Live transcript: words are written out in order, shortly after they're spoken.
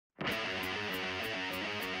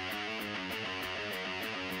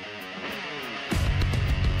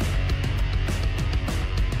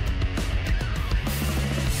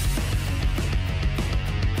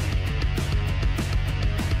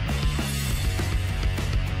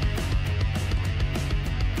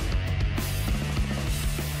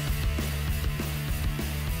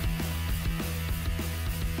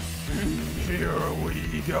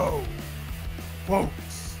go.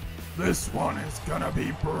 Folks, this one is gonna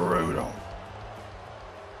be brutal.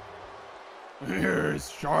 Here's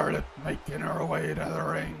Charlotte making her way to the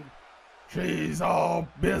ring. She's all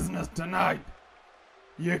business tonight.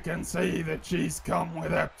 You can see that she's come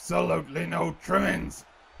with absolutely no trimmings.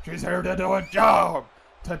 She's here to do a job,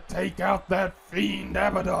 to take out that fiend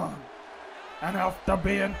Abadon. And after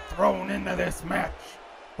being thrown into this match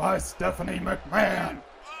by Stephanie McMahon,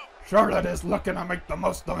 Charlotte is looking to make the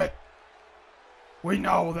most of it. We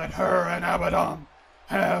know that her and Abadon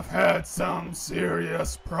have had some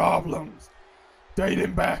serious problems,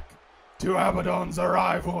 dating back to Abadon's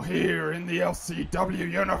arrival here in the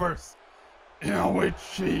LCW Universe, in which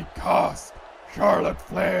she cost Charlotte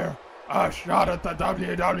Flair a shot at the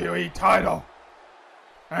WWE title.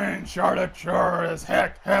 And Charlotte sure as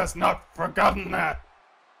heck has not forgotten that.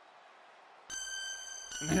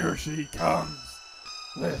 And here she comes,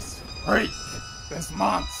 this freak, this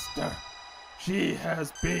monster. She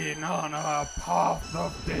has been on a path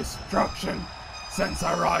of destruction since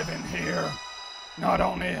arriving here. Not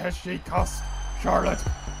only has she cost Charlotte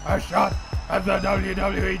a shot at the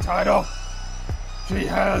WWE title, she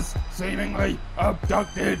has seemingly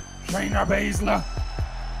abducted Shayna Baszler.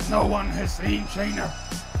 No one has seen Shayna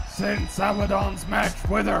since Abadon's match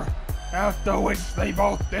with her, after which they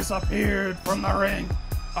both disappeared from the ring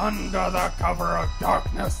under the cover of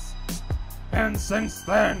darkness. And since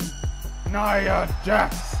then, Nia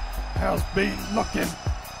Jax has been looking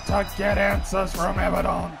to get answers from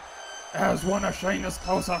Abadon as one of Shayna's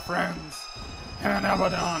closer friends, and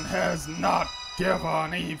Abadon has not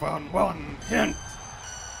given even one hint.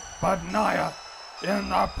 But Nia, in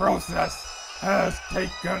the process, has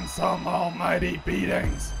taken some almighty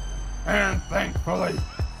beatings, and thankfully,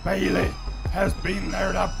 Bayley has been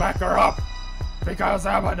there to back her up, because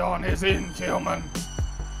Abadon is inhuman.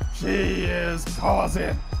 She is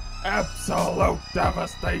causing absolute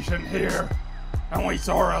devastation here, and we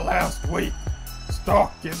saw her last week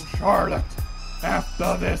stalking Charlotte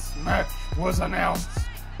after this match was announced.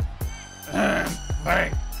 And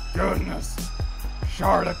thank goodness,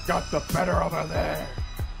 Charlotte got the better of her there,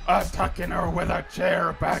 attacking her with a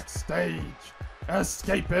chair backstage,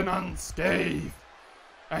 escaping unscathed.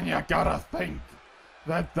 And you gotta think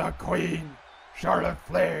that the Queen, Charlotte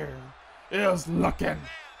Flair, is looking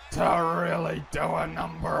to really do a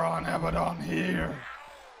number on Abadon here.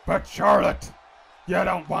 But Charlotte, you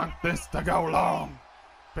don't want this to go long,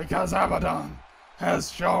 because Abadon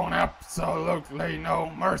has shown absolutely no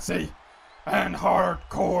mercy, and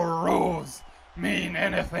hardcore rules mean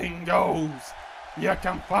anything goes. You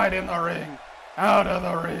can fight in the ring, out of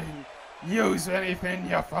the ring, use anything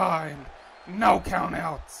you find. No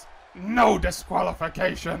countouts, no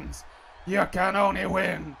disqualifications. You can only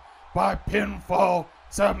win by pinfall,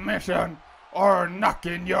 submission, or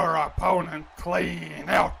knocking your opponent clean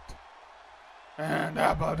out. And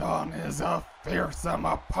Abadon is a fearsome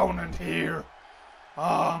opponent here.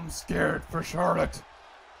 I'm scared for Charlotte,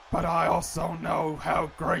 but I also know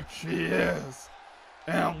how great she is.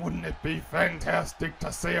 And wouldn't it be fantastic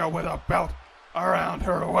to see her with a belt around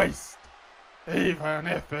her waist, even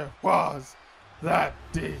if it was that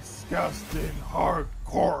disgusting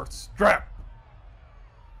hardcore strap.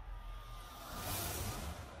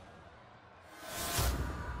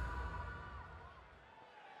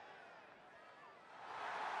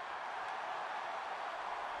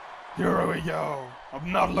 Here we go.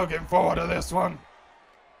 I'm not looking forward to this one,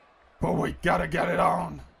 but we gotta get it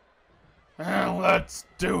on. And let's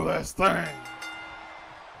do this thing.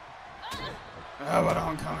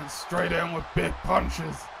 Abadon coming straight in with big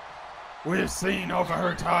punches. We've seen over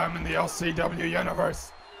her time in the LCW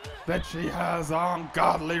Universe that she has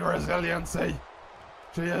ungodly resiliency.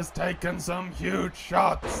 She has taken some huge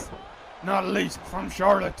shots, not least from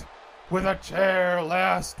Charlotte with a chair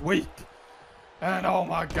last week. And oh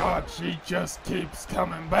my God, she just keeps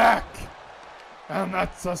coming back. And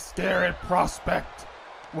that's a scary prospect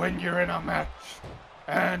when you're in a match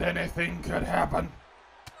and anything could happen.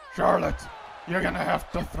 Charlotte, you're gonna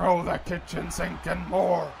have to throw the kitchen sink and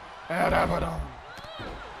more at Abadon.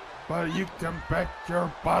 But you can bet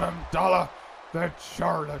your bottom dollar that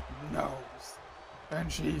Charlotte knows.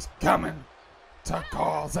 And she's coming to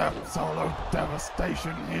cause absolute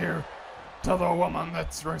devastation here to the woman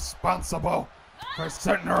that's responsible for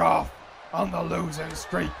setting her off on the losing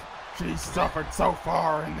streak she's suffered so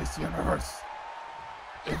far in this universe.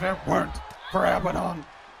 If it weren't for Abadon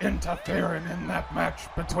interfering in that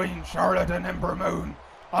match between Charlotte and Ember Moon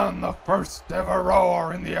on the first ever Raw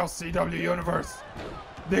in the LCW Universe,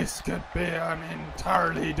 this could be an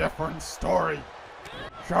entirely different story.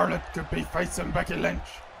 Charlotte could be facing Becky Lynch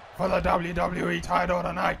for the WWE title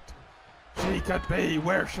tonight. She could be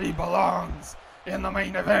where she belongs, in the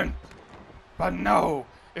main event. But no,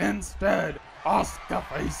 instead, Asuka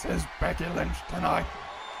faces Becky Lynch tonight,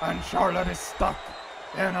 and Charlotte is stuck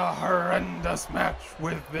in a horrendous match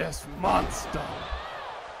with this monster.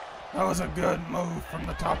 That was a good move from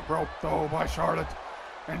the top rope though by Charlotte,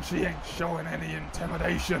 and she ain't showing any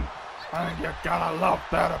intimidation, and you gotta love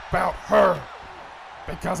that about her,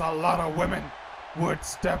 because a lot of women would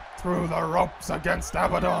step through the ropes against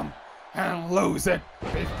Abadon and lose it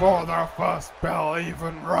before their first bell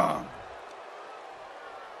even rung.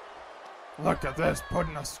 Look at this,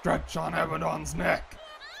 putting a stretch on Abadon's neck.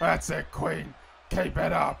 That's it, Queen. Keep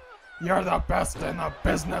it up. You're the best in the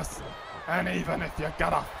business. And even if you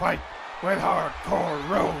gotta fight with hardcore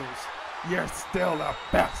rules, you're still the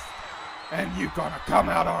best. And you're gonna come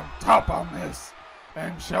out on top on this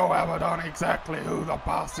and show Abadon exactly who the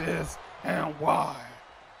boss is and why.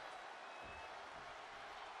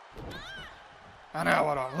 And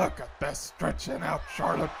Abadon, look at this, stretching out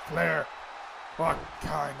Charlotte Flair. What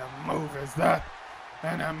kind of move is that?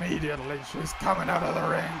 And immediately she's coming out of the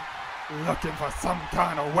ring looking for some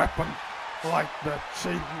kind of weapon, like the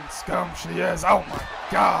cheating scum she is. Oh my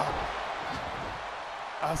God!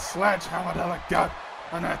 A sledgehammer to the gut,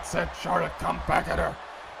 and that's it. Charlotte come back at her.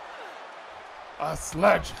 A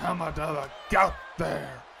sledgehammer to the gut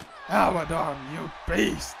there. Abadon, you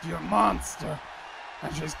beast, you monster.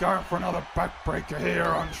 And she's going for another backbreaker here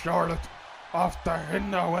on Charlotte, after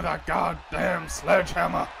hitting her with a goddamn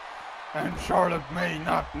sledgehammer. And Charlotte may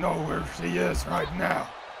not know where she is right now.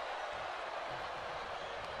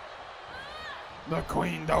 The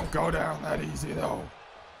Queen don't go down that easy though.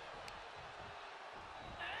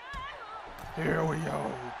 Here we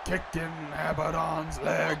go, kicking Abadon's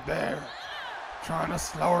leg there, trying to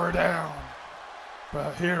slow her down.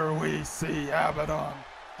 But here we see Abadon,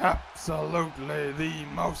 absolutely the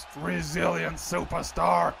most resilient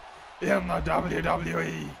superstar in the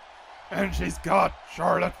WWE. And she's got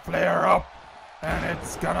Charlotte Flair up, and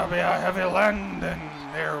it's gonna be a heavy landing.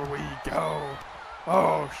 There we go.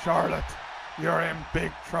 Oh, Charlotte, you're in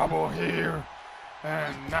big trouble here.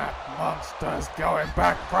 And that monster's going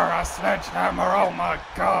back for a sledgehammer. Oh my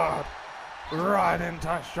God. Right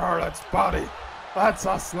into Charlotte's body. That's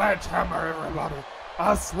a sledgehammer, everybody.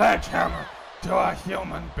 A sledgehammer to a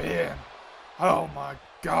human being. Oh my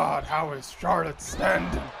God, how is Charlotte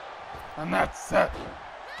standing? And that's it.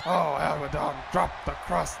 Oh, Abadon dropped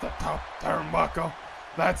across the top turnbuckle.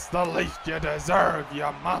 That's the least you deserve, you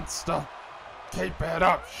monster. Keep it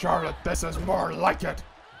up, Charlotte. This is more like it.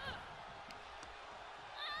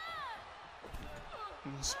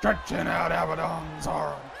 And stretching out Abadon's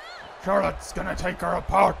arm. Charlotte's gonna take her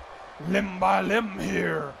apart, limb by limb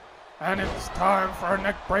here. And it's time for a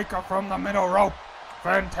neck breaker from the middle rope.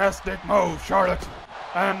 Fantastic move, Charlotte.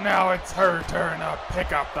 And now it's her turn to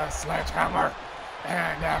pick up the sledgehammer.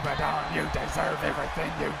 And Abadon, you deserve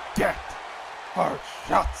everything you get. Hard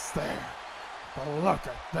shots there. But look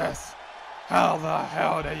at this. How the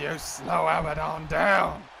hell do you slow Abadon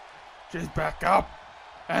down? She's back up,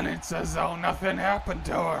 and it's as though nothing happened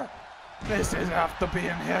to her. This is after being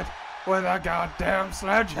hit with a goddamn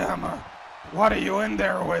sledgehammer. What are you in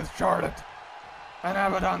there with, Charlotte? And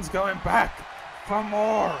Abadon's going back for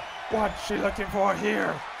more. What's she looking for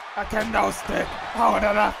here? A kendo stick out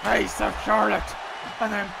of the face of Charlotte.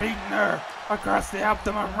 And then beating her across the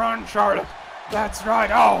abdomen. Run, Charlotte. That's right.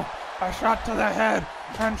 Oh, a shot to the head.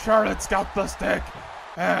 And Charlotte's got the stick.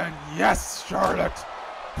 And yes, Charlotte.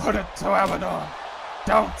 Put it to Abadon.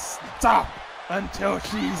 Don't stop until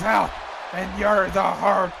she's out. And you're the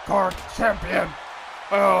hardcore champion.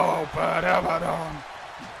 Oh, but Abadon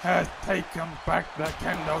has taken back the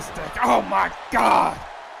kendo stick. Oh my God.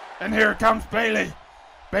 And here comes Bayley.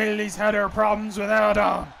 Bayley's had her problems with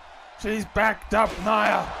Abadon. She's backed up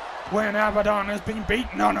Nia when Abadon has been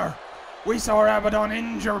beaten on her. We saw Abadon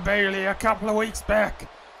injure Bayley a couple of weeks back,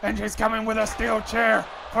 and she's coming with a steel chair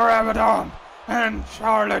for Abadon. And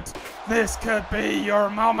Charlotte, this could be your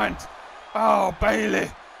moment. Oh,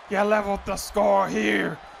 Bayley, you leveled the score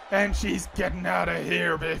here, and she's getting out of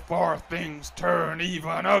here before things turn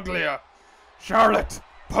even uglier. Charlotte,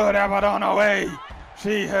 put Abadon away.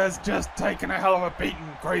 She has just taken a hell of a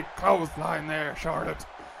beating. Great clothesline there, Charlotte.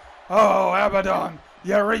 Oh, Abadon,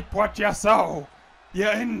 you reap what you sow. You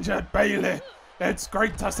injured Bayley. It's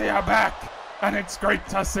great to see her back, and it's great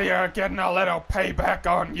to see her getting a little payback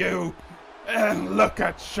on you. And look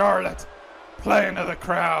at Charlotte, playing to the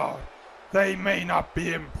crowd. They may not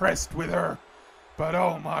be impressed with her, but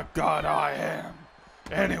oh my God, I am.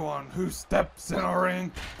 Anyone who steps in a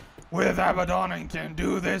ring with Abadon and can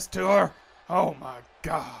do this to her, Oh my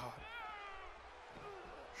God.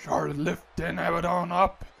 Charlotte lifting Abadon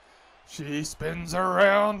up. She spins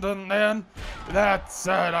around and then that's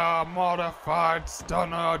it, a modified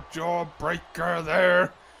stunner jawbreaker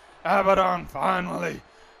there. Abadon finally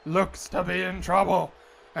looks to be in trouble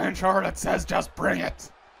and Charlotte says just bring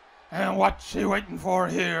it. And what's she waiting for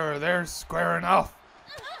here? They're squaring off.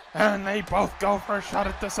 And they both go for a shot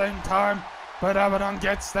at the same time, but Abadon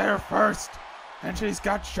gets there first. And she's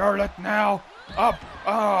got Charlotte now up.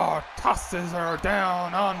 Oh, tosses her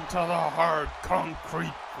down onto the hard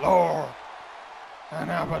concrete floor. And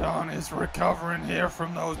Abadon is recovering here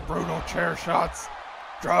from those brutal chair shots,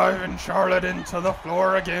 driving Charlotte into the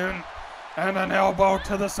floor again. And an elbow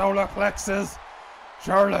to the solar plexus.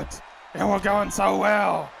 Charlotte, it was going so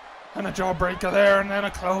well. And a jawbreaker there and then a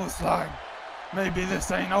clothesline. Maybe this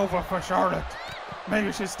ain't over for Charlotte.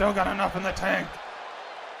 Maybe she's still got enough in the tank.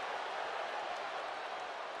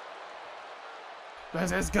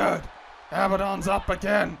 This is good. Abadon's up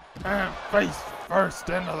again and face first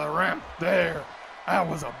into the ramp there. That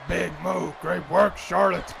was a big move. Great work,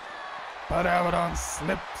 Charlotte. But Abadon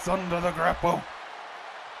slips under the grapple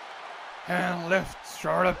and lifts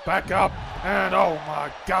Charlotte back up. And oh my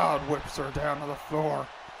God, whips her down to the floor.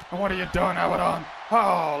 And what are you doing, Abadon?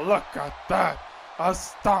 Oh, look at that. A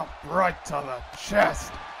stomp right to the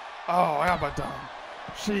chest. Oh, Abadon.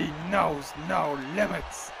 She knows no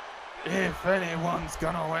limits. If anyone's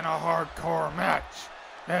gonna win a hardcore match,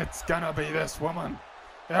 it's gonna be this woman.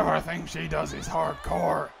 Everything she does is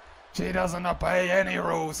hardcore. She doesn't obey any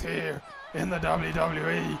rules here in the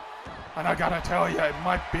WWE. And I gotta tell you, it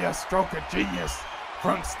might be a stroke of genius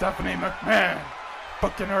from Stephanie McMahon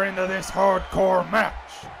booking her into this hardcore match.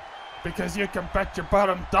 Because you can bet your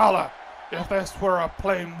bottom dollar, if this were a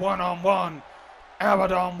plain one-on-one,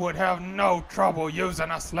 Abadon would have no trouble using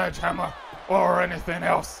a sledgehammer or anything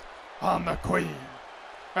else on the Queen.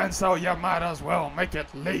 And so you might as well make it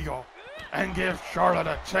legal and give Charlotte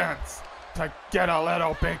a chance to get a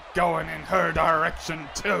little bit going in her direction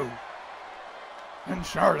too. And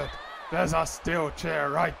Charlotte, there's a steel chair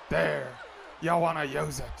right there. You wanna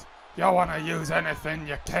use it. You wanna use anything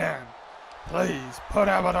you can. Please, put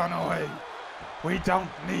Abadon away. We don't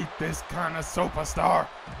need this kind of superstar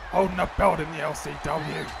holding a belt in the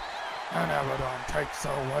LCW. And Abadon takes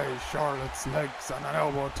away Charlotte's legs and an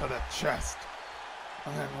elbow to the chest.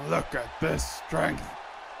 And then look at this strength.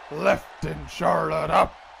 Lifting Charlotte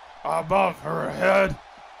up above her head.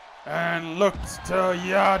 And looks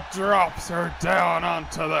to, drops her down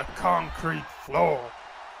onto the concrete floor.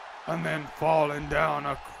 And then falling down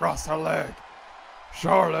across her leg.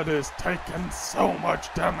 Charlotte is taking so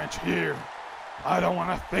much damage here. I don't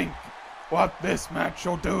want to think what this match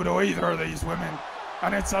will do to either of these women.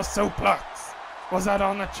 And it's a suplex. Was that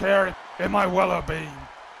on the chair? It might well have been.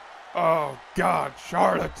 Oh God,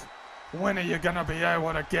 Charlotte. When are you gonna be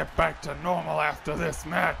able to get back to normal after this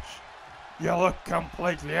match? You look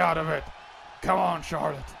completely out of it. Come on,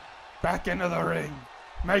 Charlotte. Back into the ring.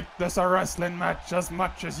 Make this a wrestling match as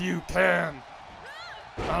much as you can.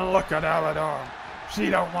 And look at Abadon. She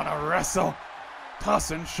don't want to wrestle.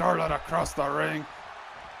 Tossing Charlotte across the ring.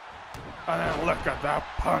 And then look at that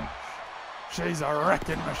punch. She's a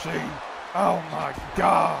wrecking machine. Oh my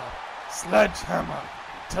God. Sledgehammer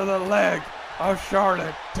to the leg of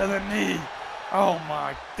Charlotte, to the knee. Oh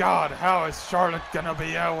my God, how is Charlotte gonna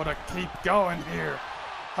be able to keep going here?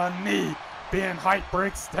 Her knee being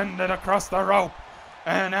hyperextended across the rope.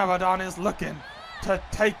 And Abadon is looking to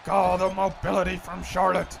take all the mobility from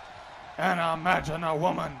Charlotte. And imagine a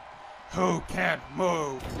woman who can't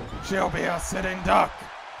move. She'll be a sitting duck.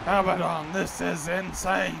 Abadon, this is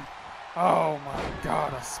insane. Oh my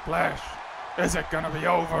God, a splash. Is it gonna be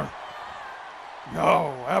over?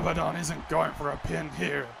 No, Abadon isn't going for a pin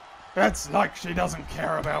here. It's like she doesn't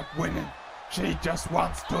care about winning. She just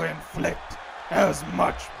wants to inflict as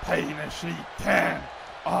much pain as she can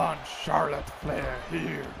on Charlotte Flair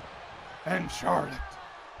here. And Charlotte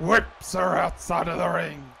whips her outside of the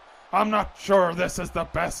ring. I'm not sure this is the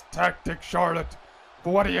best tactic, Charlotte,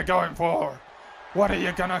 but what are you going for? What are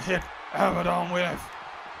you gonna hit Abadon with?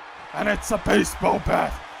 And it's a baseball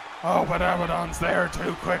bat. Oh, but Abadon's there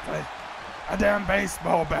too quickly. A damn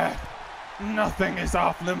baseball bat. Nothing is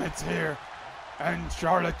off limits here. And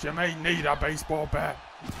Charlotte, you may need a baseball bat.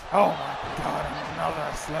 Oh my God,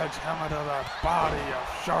 another sledgehammer to the body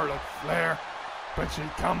of Charlotte Flair. But she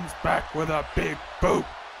comes back with a big boot.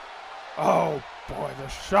 Oh boy, the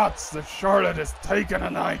shots that Charlotte has taken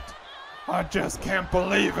tonight. I just can't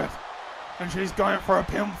believe it. And she's going for a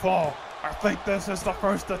pinfall. I think this is the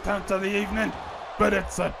first attempt of the evening, but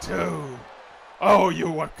it's a 2. Oh,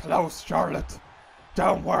 you were close, Charlotte.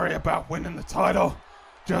 Don't worry about winning the title.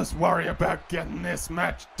 Just worry about getting this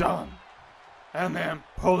match done. And then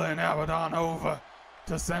pulling Abadon over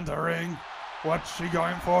to center ring. What's she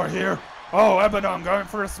going for here? Oh, Abadon going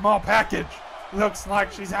for a small package. Looks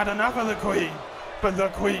like she's had enough of the Queen. But the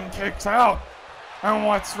Queen kicks out. And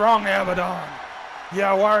what's wrong, Abadon? You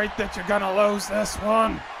worried that you're gonna lose this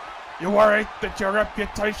one? You worried that your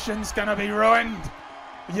reputation's gonna be ruined?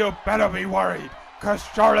 You better be worried, cause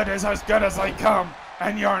Charlotte is as good as they come,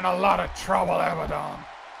 and you're in a lot of trouble, Abadon.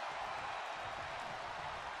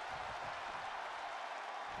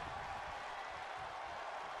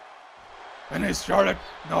 And is Charlotte?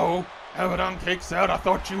 No. Abadon kicks out. I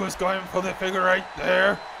thought she was going for the figure eight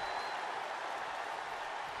there.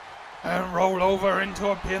 And roll over into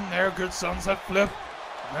a pin there. Good sunset flip.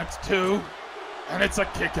 That's 2. And it's a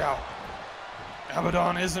kick out.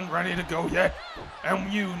 Abadon isn't ready to go yet.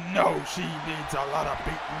 And you know she needs a lot of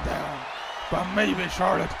beating down. But maybe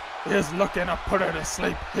Charlotte is looking to put her to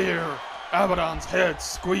sleep here. Abadon's head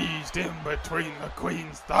squeezed in between the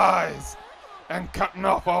Queen's thighs and cutting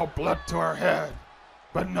off all blood to her head.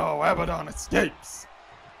 But no, Abadon escapes.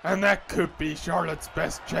 And that could be Charlotte's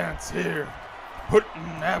best chance here. Putting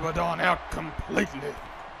Abadon out completely.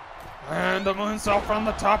 And a moonsault from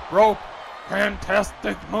the top rope.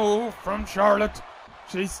 Fantastic move from Charlotte.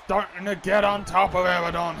 She's starting to get on top of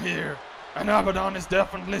Abadon here. And Abadon is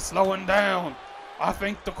definitely slowing down. I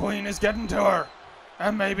think the Queen is getting to her.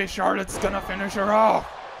 And maybe Charlotte's gonna finish her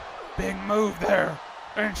off. Big move there.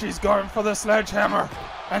 And she's going for the sledgehammer.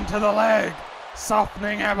 And to the leg.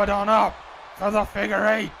 Softening Abadon up for the figure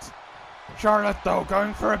eight. Charlotte, though,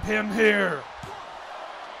 going for a pin here.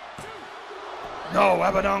 No,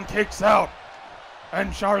 Abadon kicks out.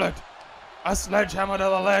 And Charlotte, a sledgehammer to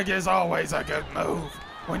the leg is always a good move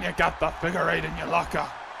when you got the figure eight in your locker.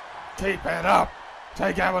 Keep it up.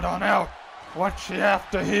 Take Abadon out. What's she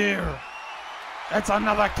after here? It's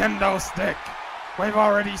another kendo stick. We've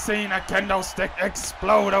already seen a kendo stick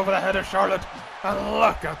explode over the head of Charlotte. And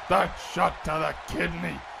look at that shot to the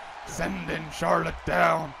kidney, sending Charlotte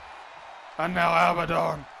down. And now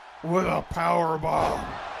Abadon with a power bomb.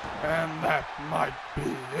 And that might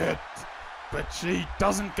be it. But she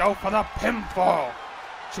doesn't go for the pinfall.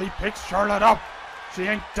 She picks Charlotte up. She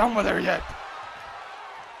ain't done with her yet.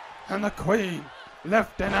 And the Queen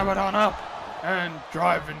lifting Abadon up and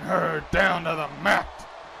driving her down to the mat.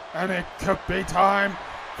 And it could be time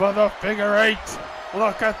for the figure eight.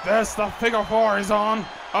 Look at this, the figure 4 is on.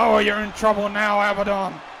 Oh, you're in trouble now,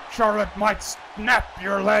 Abadon. Charlotte might snap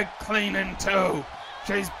your leg clean in two.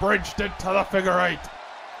 She's bridged it to the figure 8.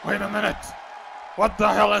 Wait a minute. What the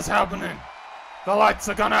hell is happening? The lights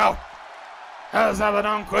have gone out. Has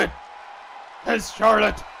Abadon quit? Is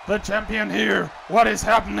Charlotte the champion here? What is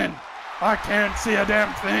happening? I can't see a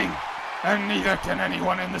damn thing. And neither can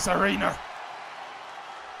anyone in this arena.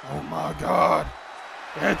 Oh my God.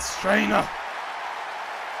 It's Shayna.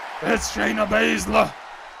 It's Shayna Baszler.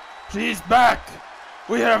 She's back.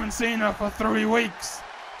 We haven't seen her for 3 weeks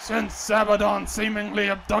since Abadon seemingly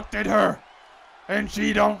abducted her. And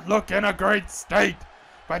she don't look in a great state.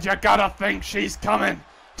 But you gotta think she's coming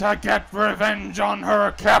to get revenge on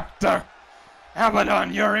her captor.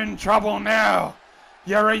 Abadon, you're in trouble now.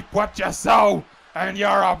 You reap what you sow, and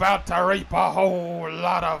you're about to reap a whole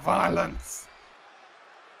lot of violence.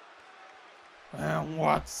 And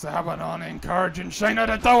what's Abadon encouraging Shayna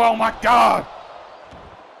to do? Oh my God!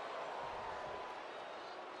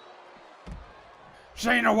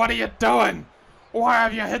 Shayna, what are you doing? Why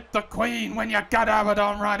have you hit the Queen when you got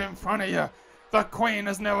Abadon right in front of you? The Queen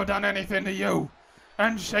has never done anything to you.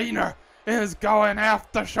 And Shayna is going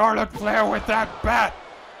after Charlotte Flair with that bat.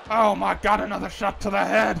 Oh my God, another shot to the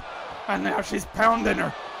head. And now she's pounding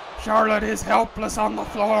her. Charlotte is helpless on the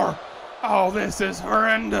floor. Oh, this is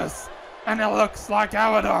horrendous. And it looks like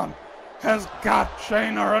Abadon has got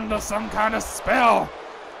Shayna under some kind of spell.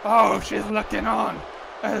 Oh, she's looking on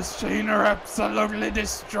as Shayna absolutely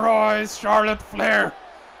destroys Charlotte Flair.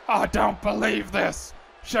 I don't believe this.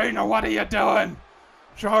 Shayna, what are you doing?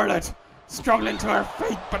 Charlotte struggling to her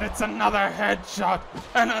feet, but it's another headshot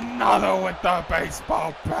and another with the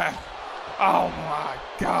baseball bat. Oh my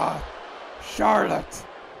God. Charlotte.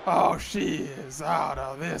 Oh, she is out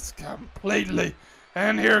of this completely.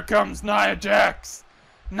 And here comes Nia Jax.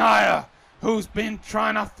 Nia, who's been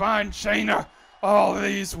trying to find Shayna all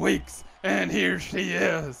these weeks. And here she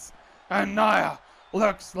is. And Nia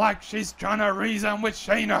looks like she's trying to reason with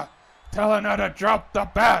Shayna, telling her to drop the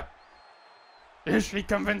bat. Is she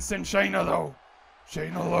convincing Shayna though?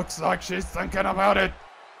 Shayna looks like she's thinking about it.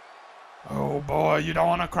 Oh boy, you don't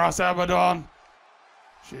want to cross Abadon.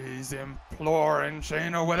 She's imploring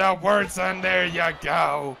Shayna without words, and there you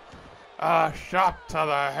go. A shot to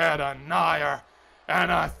the head of Nia,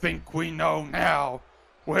 and I think we know now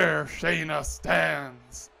where Shayna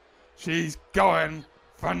stands. She's going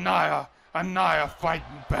for Nia, and Nia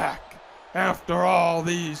fighting back. After all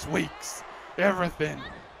these weeks, everything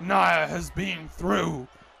Nia has been through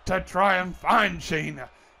to try and find Shayna,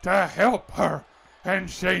 to help her, and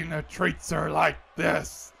Shayna treats her like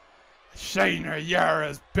this. Shayna, you're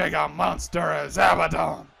as big a monster as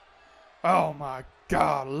Abadon. Oh my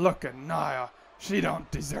God, look at Nia. She don't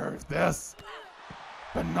deserve this.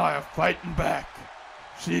 But Nia fighting back.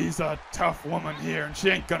 She's a tough woman here, and she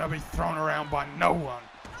ain't gonna be thrown around by no one.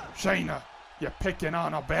 Shayna, you're picking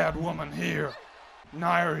on a bad woman here.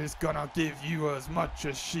 Nia is gonna give you as much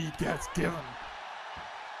as she gets given.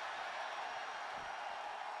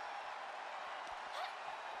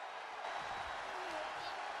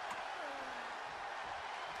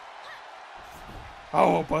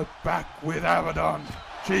 Oh, but back with Abadon.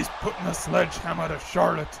 She's putting a sledgehammer to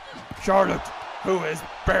Charlotte. Charlotte, who is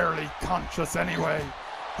barely conscious anyway,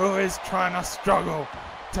 who is trying to struggle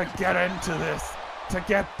to get into this, to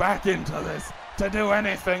get back into this, to do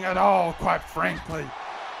anything at all, quite frankly.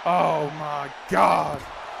 Oh my God.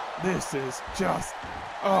 This is just...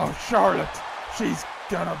 Oh, Charlotte, she's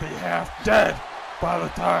gonna be half dead by the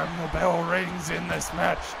time the bell rings in this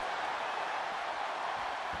match.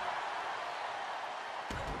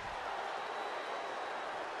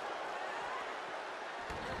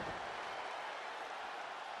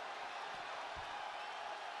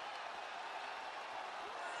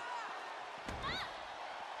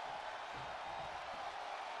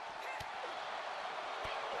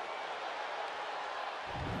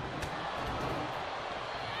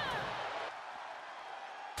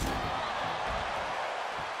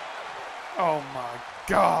 Oh my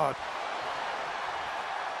God.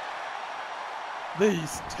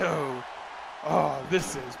 These two. Oh,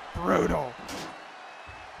 this is brutal.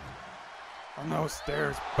 And those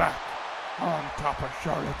stairs back on top of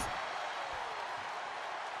Charlotte.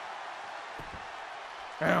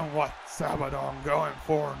 And what's Abadon going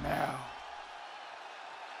for now?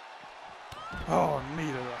 Oh, knee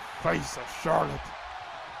to the face of Charlotte.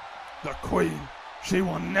 The Queen. She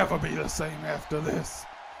will never be the same after this.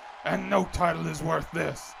 And no title is worth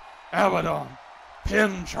this. Abadon,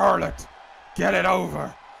 pin Charlotte. Get it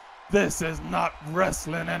over. This is not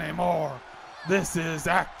wrestling anymore. This is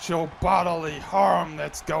actual bodily harm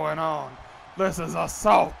that's going on. This is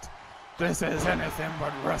assault. This is anything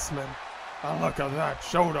but wrestling. And look at that.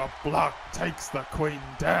 Shoulder block takes the Queen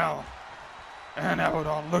down. And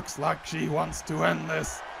Abadon looks like she wants to end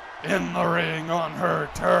this in the ring on her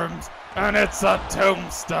terms. And it's a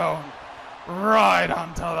tombstone. Right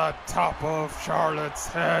onto the top of Charlotte's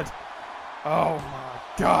head. Oh my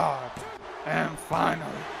God. And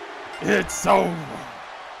finally, it's over.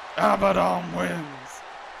 Abadon wins.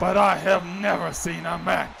 But I have never seen a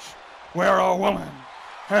match where a woman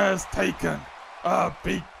has taken a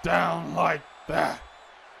beat down like that.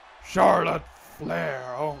 Charlotte Flair,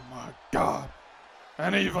 oh my God.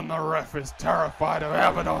 And even the ref is terrified of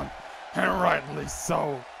Abadon, and rightly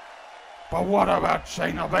so. But what about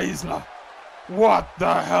Shayna Baszler? What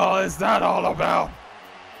the hell is that all about?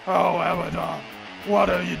 Oh, Abadon, what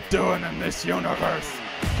are you doing in this universe?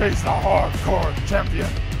 She's the hardcore champion,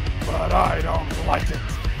 but I don't like it.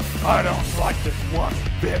 I don't like it one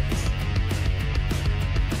bit.